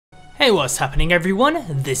Hey, what's happening everyone?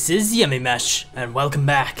 This is Yamimash, and welcome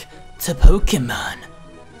back to Pokemon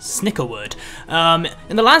Snakewood.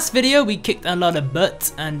 In the last video we kicked a lot of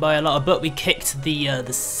butt, and by a lot of butt we kicked the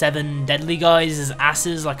 7 deadly guys'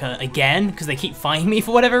 asses again, because they keep finding me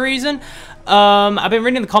for whatever reason. I've been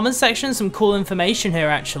reading the comments section, some cool information here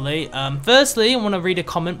actually. Firstly, I want to read a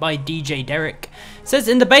comment by DJ Derek. It says,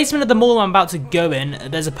 in the basement of the mall I'm about to go in,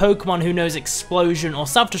 there's a Pokemon who knows explosion or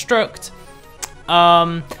self-destruct.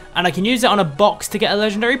 And I can use it on a box to get a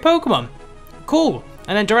legendary Pokemon. Cool.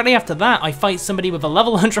 And then directly after that, I fight somebody with a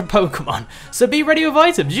level 100 Pokemon. So be ready with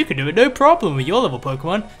items. You can do it no problem with your level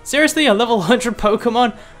Pokemon. Seriously, a level 100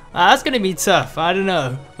 Pokemon? That's going to be tough. I don't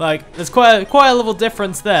know. Like, there's quite a level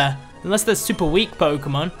difference there. Unless they're super weak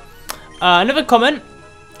Pokemon. Another comment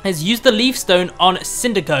is use the Leaf Stone on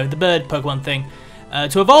Cyndaquil, the bird Pokemon thing.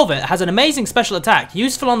 To evolve it. It has an amazing special attack.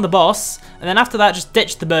 Useful on the boss. And then after that, just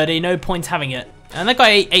ditch the birdie. No point having it. And that got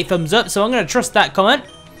 8 thumbs up, so I'm going to trust that comment.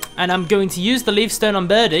 And I'm going to use the Leaf Stone on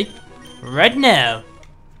Birdie right now.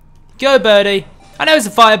 Go, Birdie. I know it's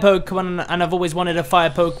a fire Pokemon, and I've always wanted a fire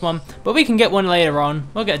Pokemon, but we can get one later on.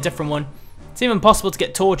 We'll get a different one. It's even possible to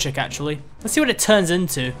get Torchic, actually. Let's see what it turns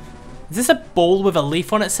into. Is this a ball with a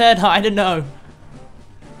leaf on its head? I don't know.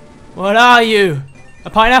 What are you? A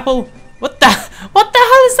pineapple? What the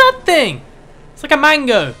hell is that thing? It's like a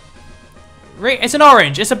mango. It's an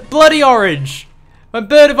orange. It's a bloody orange. My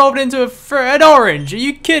bird evolved into an orange. Are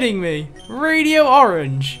you kidding me? Radio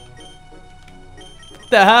orange. What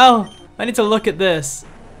the hell? I need to look at this.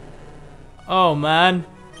 Oh, man.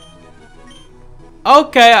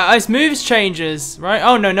 Okay, its moves changes, right?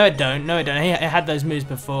 Oh, no, it don't. No, it don't. It had those moves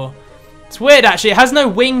before. It's weird, actually. It has no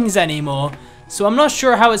wings anymore. So I'm not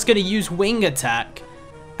sure how it's going to use wing attack.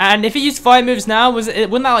 And if it used fire moves now,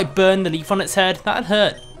 wouldn't that, like, burn the leaf on its head? That'd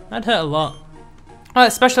hurt. That'd hurt a lot.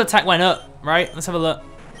 Alright, special attack went up, right? Let's have a look.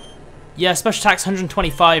 Yeah, special attack's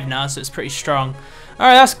 125 now, so it's pretty strong.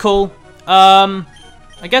 Alright, that's cool. I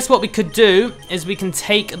guess what we could do is we can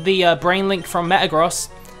take the Brain Link from Metagross,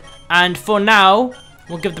 and for now,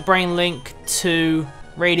 we'll give the Brain Link to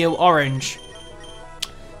Radio Orange.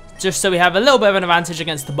 Just so we have a little bit of an advantage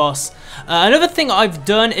against the boss. Another thing I've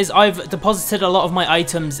done is I've deposited a lot of my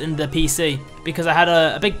items in the PC because I had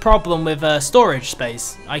a big problem with storage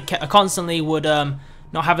space. I constantly would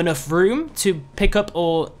not have enough room to pick up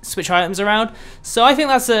or switch items around. So I think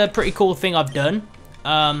that's a pretty cool thing I've done.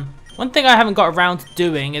 One thing I haven't got around to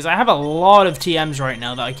doing is I have a lot of TMs right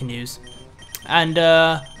now that I can use. And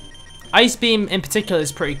Ice Beam in particular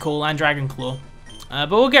is pretty cool, and Dragon Claw.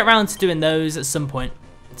 But we'll get around to doing those at some point.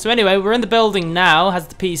 So anyway, we're in the building now, has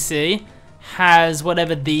the PC, has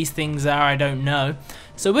whatever these things are, I don't know.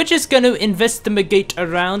 So we're just going to investigate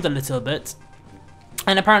around a little bit.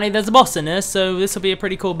 And apparently there's a boss in here, so this will be a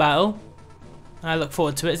pretty cool battle. I look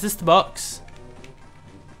forward to it. Is this the box?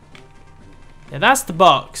 Yeah, that's the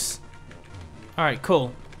box. Alright,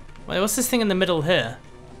 cool. Wait, what's this thing in the middle here?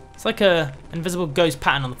 It's like a invisible ghost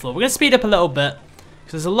pattern on the floor. We're going to speed up a little bit,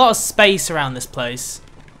 because there's a lot of space around this place.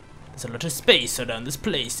 There's a lot of space around this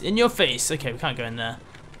place. In your face. Okay, we can't go in there.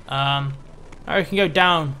 Alright, we can go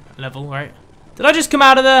down a level, right? Did I just come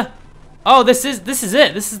out of there? Oh, this is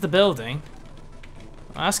it. This is the building.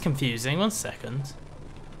 Oh, that's confusing. 1 second.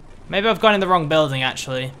 Maybe I've gone in the wrong building,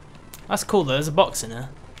 actually. That's cool, though. There's a box in here.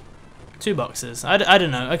 2 boxes. I don't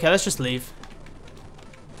know. Okay, let's just leave.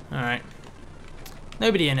 Alright.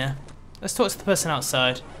 Nobody in here. Let's talk to the person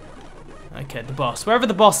outside. Okay, the boss. Wherever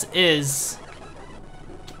the boss is...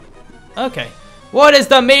 Okay. What is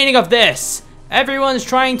the meaning of this? Everyone's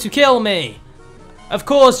trying to kill me. Of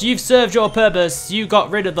course, you've served your purpose. You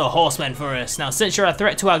got rid of the horsemen for us. Now, since you're a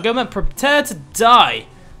threat to our government, prepare to die.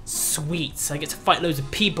 Sweet. I get to fight loads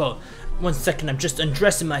of people. 1 second, I'm just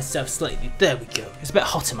undressing myself slightly. There we go. It's a bit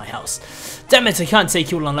hot in my house. Damn it, I can't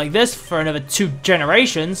take you all on like this for another 2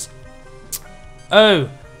 generations. Oh,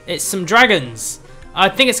 it's some dragons. I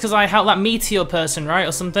think it's because I helped that meteor person, right,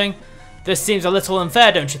 or something. This seems a little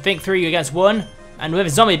unfair, don't you think? 3 against 1, and with a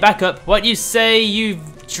zombie backup. What you say, you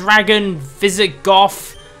dragon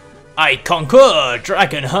Visigoth? I concur,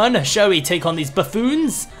 Dragon Hun. Shall we take on these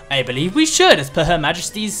buffoons? I believe we should, as per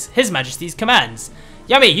His Majesty's commands.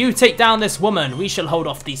 Yummy, you take down this woman. We shall hold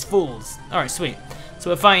off these fools. Alright, sweet.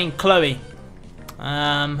 So we're fighting Chloe.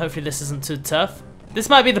 Hopefully this isn't too tough. This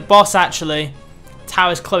might be the boss, actually.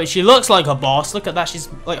 Tower's Chloe. She looks like a boss. Look at that. She's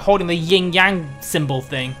like holding the yin-yang symbol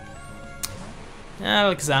thing. Yeah,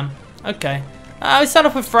 look at Sam. Okay. We start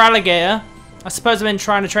off with Feraligatr. I suppose I've been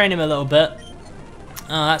trying to train him a little bit.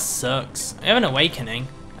 Oh, that sucks. I have an awakening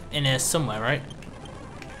in here somewhere, right?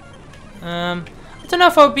 I don't know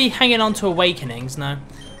if I would be hanging on to awakenings, no.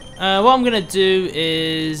 What I'm gonna do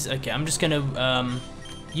is, okay, I'm just gonna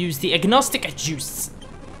use the agnostic juice,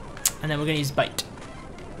 and then we're gonna use bite.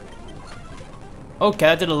 Okay,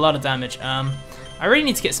 that did a lot of damage. I really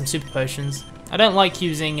need to get some super potions. I don't like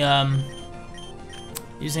using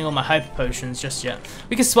using all my hyper potions just yet.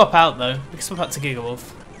 We can swap out though. We can swap out to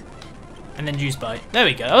Gigawolf, and then use bite. There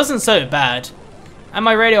we go. That wasn't so bad. And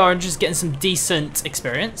my radio orange is getting some decent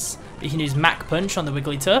experience. You can use Mach Punch on the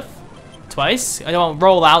Wigglytuff twice. I don't want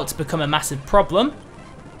roll out to become a massive problem.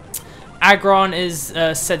 Aggron is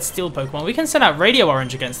said steel Pokemon. We can send out radio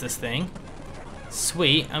orange against this thing.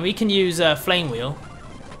 Sweet, and we can use Flame Wheel.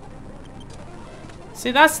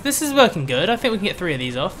 See, this is working good. I think we can get 3 of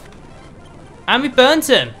these off. And we burnt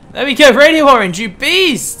him. There we go, Radio Orange, you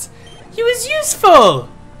beast! You was useful!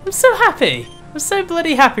 I'm so happy. I'm so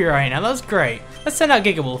bloody happy right now. That was great. Let's send out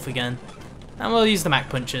Gigawolf again. And we'll use the Mach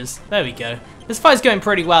Punches. There we go. This fight's going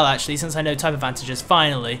pretty well, actually, since I know type advantages,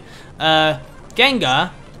 finally.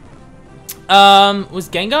 Gengar. Was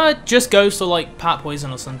Gengar just Ghost or, like, Pat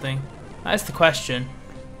Poison or something? That's the question.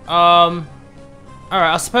 Alright,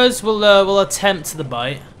 I suppose we'll attempt the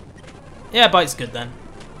bite. Yeah, bite's good then.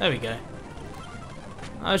 There we go.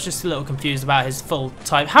 I was just a little confused about his full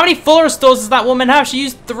type. How many full restores does that woman have? She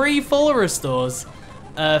used 3 full restores.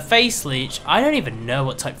 Face Leech. I don't even know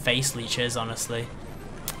what type Face Leech is, honestly.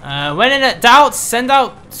 When in doubt, send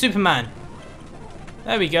out Superman.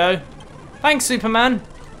 There we go. Thanks, Superman.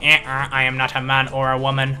 I am not a man or a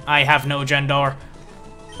woman. I have no gender.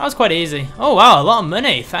 That was quite easy. Oh wow, a lot of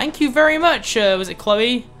money. Thank you very much. Was it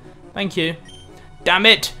Chloe? Thank you. Damn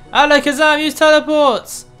it. Alakazam, use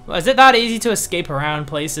teleports. Well, is it that easy to escape around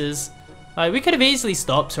places? Like, we could have easily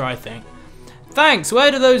stopped her, I think. Thanks. Where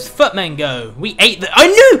do those footmen go? We ate the. I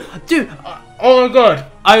knew, dude. Oh my god.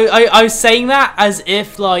 I was saying that as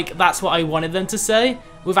if like that's what I wanted them to say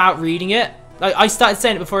without reading it. Like I started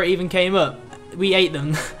saying it before it even came up. We ate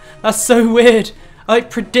them. That's so weird. I like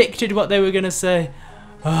predicted what they were gonna say.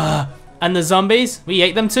 And the zombies, we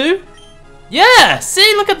ate them too? Yeah,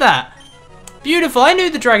 see, look at that. Beautiful, I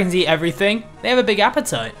knew the dragons eat everything. They have a big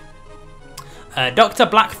appetite. Dr.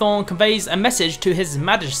 Blackthorn conveys a message to His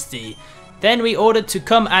Majesty. Then we ordered to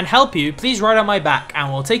come and help you. Please ride on my back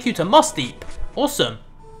and we'll take you to Moss Deep. Awesome.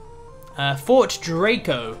 Fort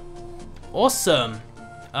Draco. Awesome.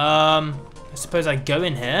 I suppose I go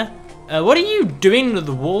in here. What are you doing to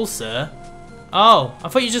the wall, sir? Oh, I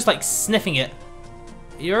thought you were just like sniffing it.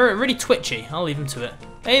 You're really twitchy. I'll leave him to it.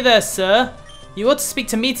 Hey there, sir. You ought to speak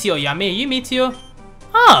to Meteor, Yami. Are you Meteor?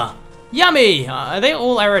 Ah, Yami. Are they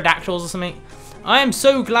all Aerodactyls or something? I am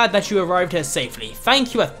so glad that you arrived here safely.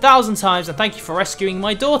 Thank you 1,000 times, and thank you for rescuing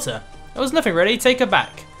my daughter. There was nothing really. Take her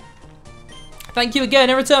back. Thank you again.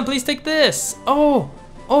 In return, please take this. Oh,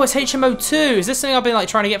 it's HMO2. Is this something I've been like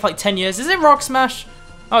trying to get for like 10 years? Is it Rock Smash?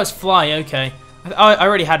 Oh, it's Fly. Okay. I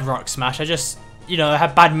already had Rock Smash. I just, you know, I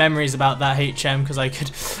had bad memories about that HM because I could.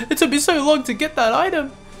 It took me so long to get that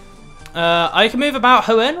item. I can move about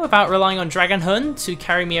Hun without relying on Dragon Hun to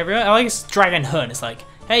carry me everywhere. I guess Dragon Hun. It's like,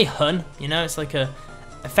 hey Hun, you know, it's like a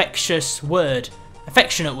affectionate word,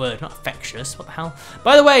 not infectious. What the hell?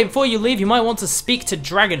 By the way, before you leave, you might want to speak to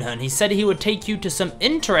Dragon Hun. He said he would take you to some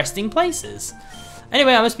interesting places.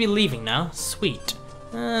 Anyway, I must be leaving now. Sweet.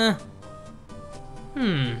 Did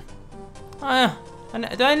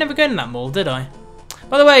I never go in that mall, did I?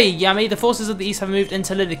 By the way, Yami, the forces of the east have moved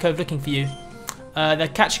into Lily Cove looking for you. They're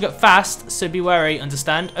catching up fast, so be wary,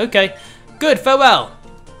 understand? Okay, good, farewell.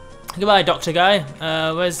 Goodbye, Doctor Guy.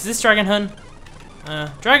 Where's this Dragon Hun?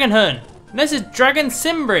 Dragon Hun. This is Dragon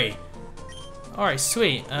Simbri. Alright,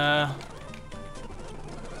 sweet.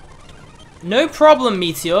 No problem,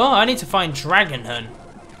 Meteor. I need to find Dragon Hun.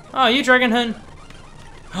 Oh, you Dragon Hun?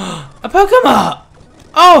 A Pokemon!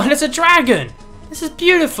 Oh, and it's a dragon! This is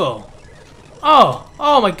beautiful!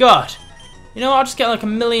 Oh my god. You know what, I'll just get like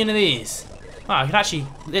 1,000,000 of these. Oh, I could actually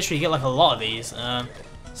literally get like a lot of these.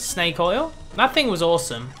 Snake oil? That thing was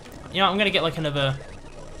awesome. You know what, I'm gonna get like another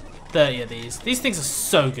 30 of these. These things are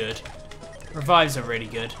so good. Revives are really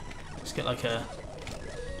good. Just get like a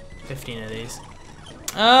 15 of these.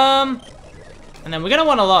 And then we're gonna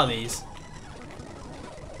want a lot of these.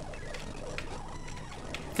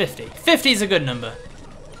 50. 50 is a good number.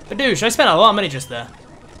 But dude, I spent a lot of money just there.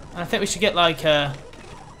 And I think we should get like a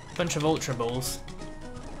bunch of Ultra Balls.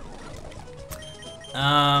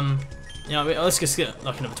 You know, let's just get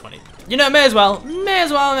like another 20. You know, may as well, you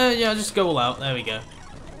know, just go all out. There we go.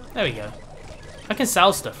 There we go. I can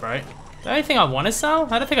sell stuff, right? Is there anything I want to sell?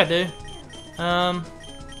 I don't think I do.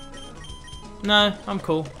 No, I'm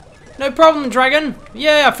cool. No problem, Dragon.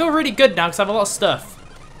 Yeah, I feel really good now because I have a lot of stuff.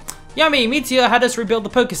 Yummy, Meteor had us rebuild the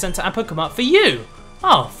Poké Center and Pokemon for you.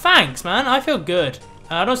 Oh, thanks, man. I feel good.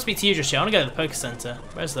 I don't speak to you just yet. I want to go to the Poke Center.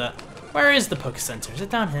 Where's that? Where is the Poke Center? Is it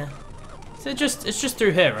down here? Is it just? It's just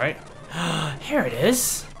through here, right? Here it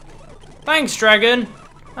is. Thanks, dragon.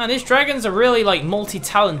 Man, these dragons are really like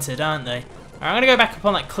multi-talented, aren't they? Alright, I'm gonna go back up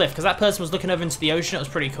on that cliff because that person was looking over into the ocean. It was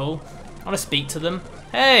pretty cool. I want to speak to them.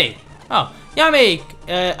 Hey. Oh, Yami.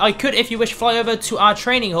 I could, if you wish, fly over to our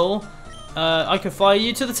training hall. I could fly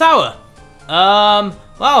you to the tower.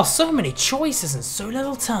 Wow, so many choices and so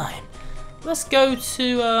little time. Let's go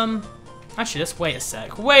to, actually, let's wait a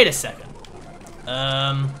sec. Wait a second.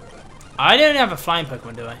 I don't have a flying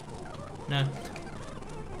Pokemon, do I? No.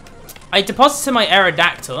 I deposited my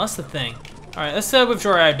Aerodactyl, that's the thing. Alright, let's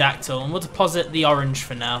withdraw Aerodactyl, and we'll deposit the orange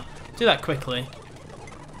for now. Do that quickly.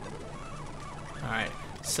 Alright,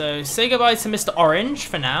 so say goodbye to Mr. Orange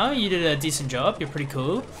for now. You did a decent job, you're pretty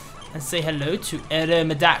cool. And say hello to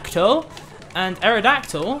Aerodactyl. And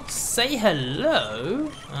Aerodactyl, say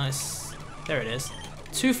hello. Nice. There it is.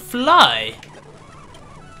 To Fly.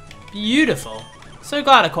 Beautiful. So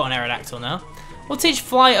glad I caught an Aerodactyl now. We'll teach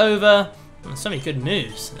Fly over. So many good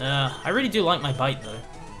moves. I really do like my bite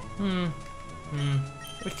though.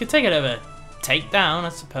 We could take it over Takedown, I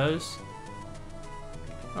suppose.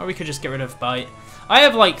 Or we could just get rid of Bite. I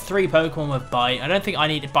have like 3 Pokemon with Bite. I don't think I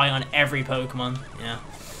need to Bite on every Pokemon. Yeah.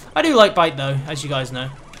 I do like Bite though, as you guys know.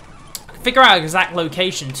 Figure out exact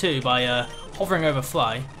location too by hovering over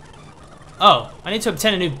Fly. Oh, I need to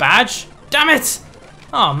obtain a new badge? Damn it!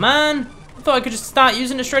 Oh man, I thought I could just start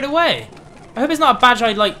using it straight away. I hope it's not a badge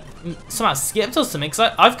I like somehow skipped or something,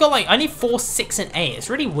 because I've got like, I need 4, 6, and 8. It's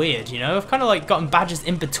really weird, you know? I've kind of like gotten badges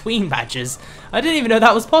in between badges. I didn't even know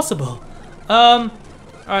that was possible.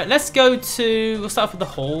 Alright, let's go to, we'll start off with the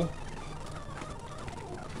hall.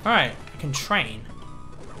 Alright, I can train.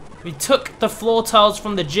 We took the floor tiles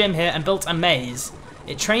from the gym here and built a maze.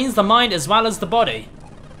 It trains the mind as well as the body.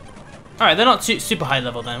 Alright, they're not super high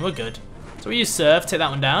level then, we're good. So we use Surf, take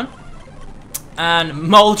that one down. And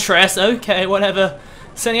Moltres, okay, whatever.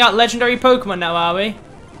 Sending out legendary Pokemon now, are we?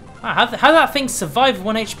 Wow, how did that thing survive with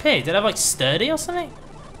 1 HP? Did it have like Sturdy or something?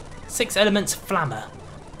 6 elements Flammer.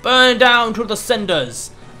 Burn down to the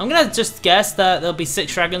cinders. I'm gonna just guess that there'll be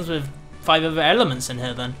 6 dragons with 5 other elements in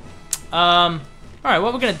here then. Alright,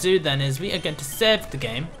 what we're gonna do then is we are going to save the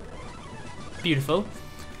game. Beautiful.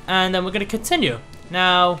 And then we're gonna continue.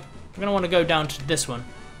 Now, we're gonna want to go down to this one.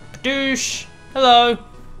 Badoosh! Hello!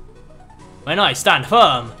 When I stand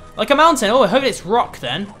firm, like a mountain. Oh, I hope it's rock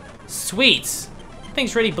then. Sweet. That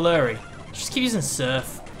thing's really blurry. Just keep using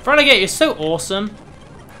Surf. Renegade, you're so awesome.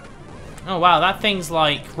 Oh wow, that thing's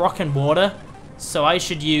like rock and water. So I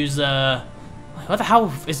should use, what the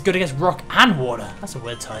hell is good against rock and water? That's a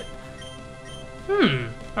weird type.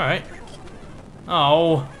 Alright.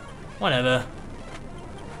 Oh, whatever.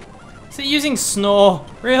 Is it using Snore?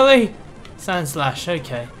 Really? Sandslash,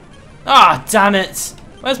 okay. Ah, damn it!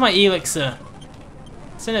 Where's my elixir?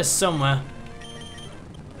 It's in there somewhere.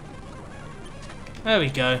 There we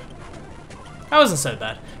go. That wasn't so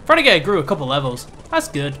bad. Renegade grew a couple levels. That's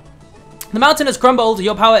good. The mountain has crumbled.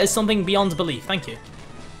 Your power is something beyond belief. Thank you.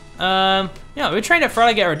 Yeah, we trained at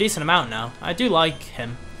Renegade a decent amount now. I do like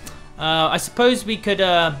him. I suppose we could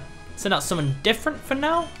send out someone different for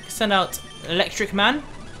now. Send out Electric Man.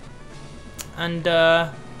 And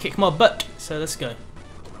kick more butt. So let's go.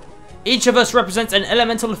 Each of us represents an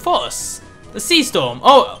elemental force. The Sea Storm.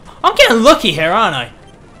 Oh, I'm getting lucky here, aren't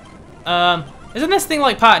I? Isn't this thing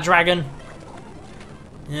like part dragon?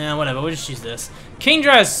 Yeah, whatever. We'll just use this.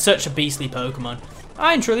 Kingdra is such a beastly Pokemon.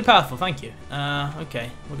 I'm truly powerful, thank you. Okay,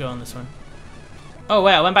 we'll go on this one. Oh,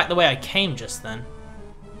 wait, I went back the way I came just then.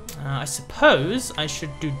 I suppose I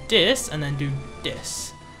should do this and then do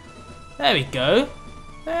this. There we go.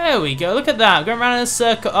 There we go. Look at that. I'm going around in a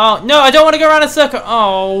circle. Oh, no, I don't want to go around in a circle.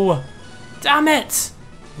 Oh, damn it.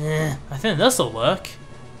 I think this will work.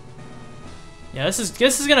 Yeah, this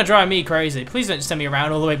is going to drive me crazy. Please don't send me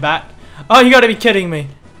around all the way back. Oh, you got to be kidding me.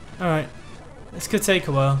 All right. This could take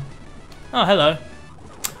a while. Oh, hello.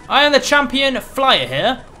 I am the champion flyer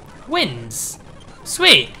here. Wins.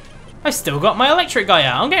 Sweet. I still got my electric guy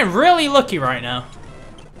out. I'm getting really lucky right now.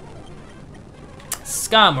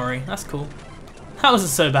 Skarmory. That's cool. That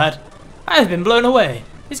wasn't so bad. I have been blown away.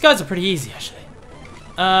 These guys are pretty easy, actually.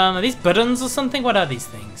 Are these buttons or something? What are these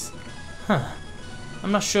things? Huh.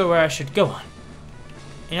 I'm not sure where I should go on.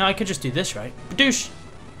 You know, I could just do this, right? Badoosh!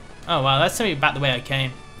 Oh, wow, that's sent me back the way I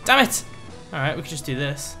came. Damn it! Alright, we could just do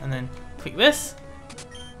this, and then click this.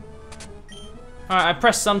 Alright, I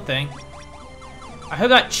pressed something. I hope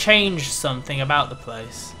that changed something about the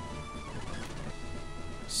place.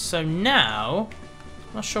 So now,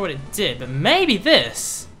 I'm not sure what it did, but maybe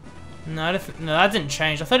this. No, no, that didn't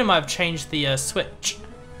change. I thought it might have changed the switch.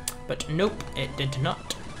 But nope, it did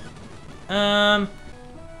not.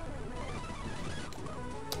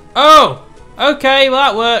 Oh! Okay, well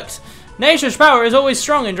that worked. Nature's power is always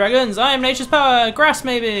strong in dragons. I am nature's power. Grass,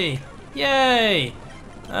 maybe. Yay!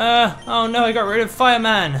 Oh no, I got rid of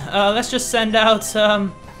Fireman. Let's just send out,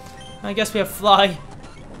 I guess we have Fly.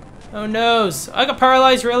 Oh noes. I got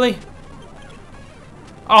paralyzed, really?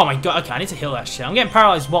 Oh my god, okay, I need to heal that shit. I'm getting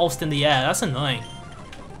paralyzed whilst in the air. That's annoying.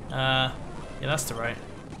 Yeah, that's the right.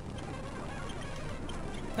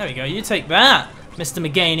 There we go, you take that, Mr.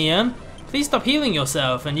 Meganium. Please stop healing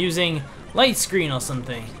yourself and using light screen or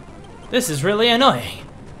something. This is really annoying.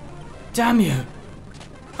 Damn you.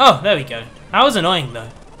 Oh, there we go. That was annoying though.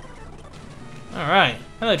 Alright.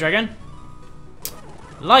 Hello, dragon.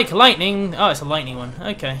 Like lightning. Oh, it's a lightning one.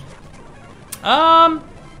 Okay. I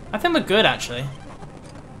think we're good actually.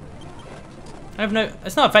 I have no.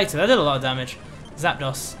 It's not effective. I did a lot of damage.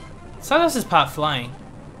 Zapdos. Zapdos is part flying.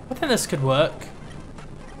 I think this could work.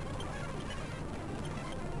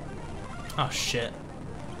 Oh shit.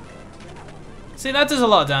 See, that does a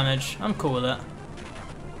lot of damage. I'm cool with it.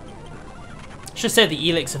 Should save the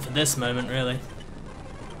elixir for this moment, really.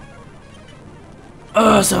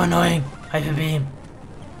 Oh, so annoying. Hyper beam.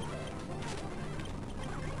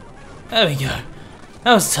 There we go.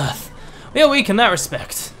 That was tough. We are weak in that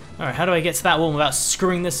respect. Alright, how do I get to that one without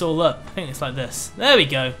screwing this all up? I think it's like this. There we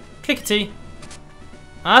go. Clickety.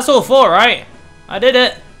 That's all four, right? I did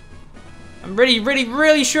it. I'm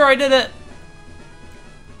really sure I did it.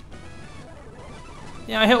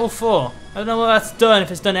 Yeah, I hit all four. I don't know what that's done,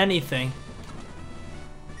 if it's done anything.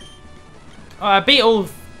 Oh, I beat all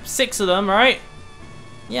 6 of them, right?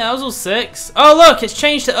 Yeah, that was all 6. Oh, look, it's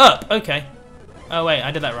changed it up. Okay. Oh, wait,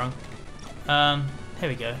 I did that wrong. Here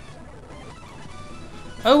we go.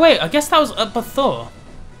 Oh, wait, I guess that was up before.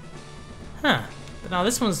 Huh. But now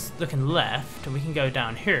this one's looking left, and we can go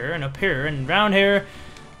down here, and up here, and round here.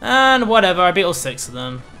 And whatever, I beat all 6 of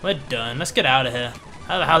them. We're done. Let's get out of here.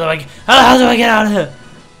 How the hell do I get out of here?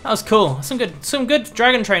 That was cool. Some good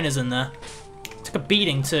dragon trainers in there. Took a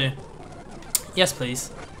beating too. Yes,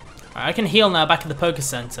 please. Alright, I can heal now back at the Poké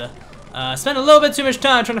Center. Spent a little bit too much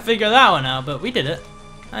time trying to figure that one out, but we did it.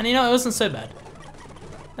 And you know, it wasn't so bad.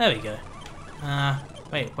 There we go.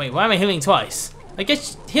 Wait, why am I healing twice? I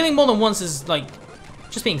guess healing more than once is like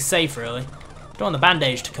just being safe, really. Don't want the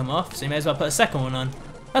bandage to come off, so you may as well put a second one on.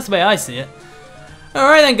 That's the way I see it.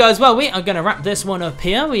 Alright then guys, well we are going to wrap this one up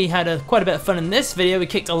here. We had quite a bit of fun in this video. We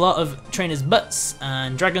kicked a lot of trainers' butts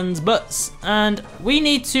and dragons' butts. And we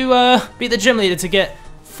need to beat the gym leader to get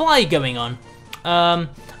Fly going on. I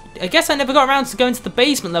guess I never got around to going to the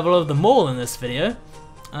basement level of the mall in this video.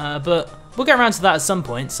 But we'll get around to that at some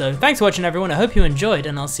point. So thanks for watching everyone. I hope you enjoyed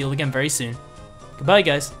and I'll see you all again very soon. Goodbye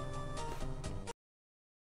guys.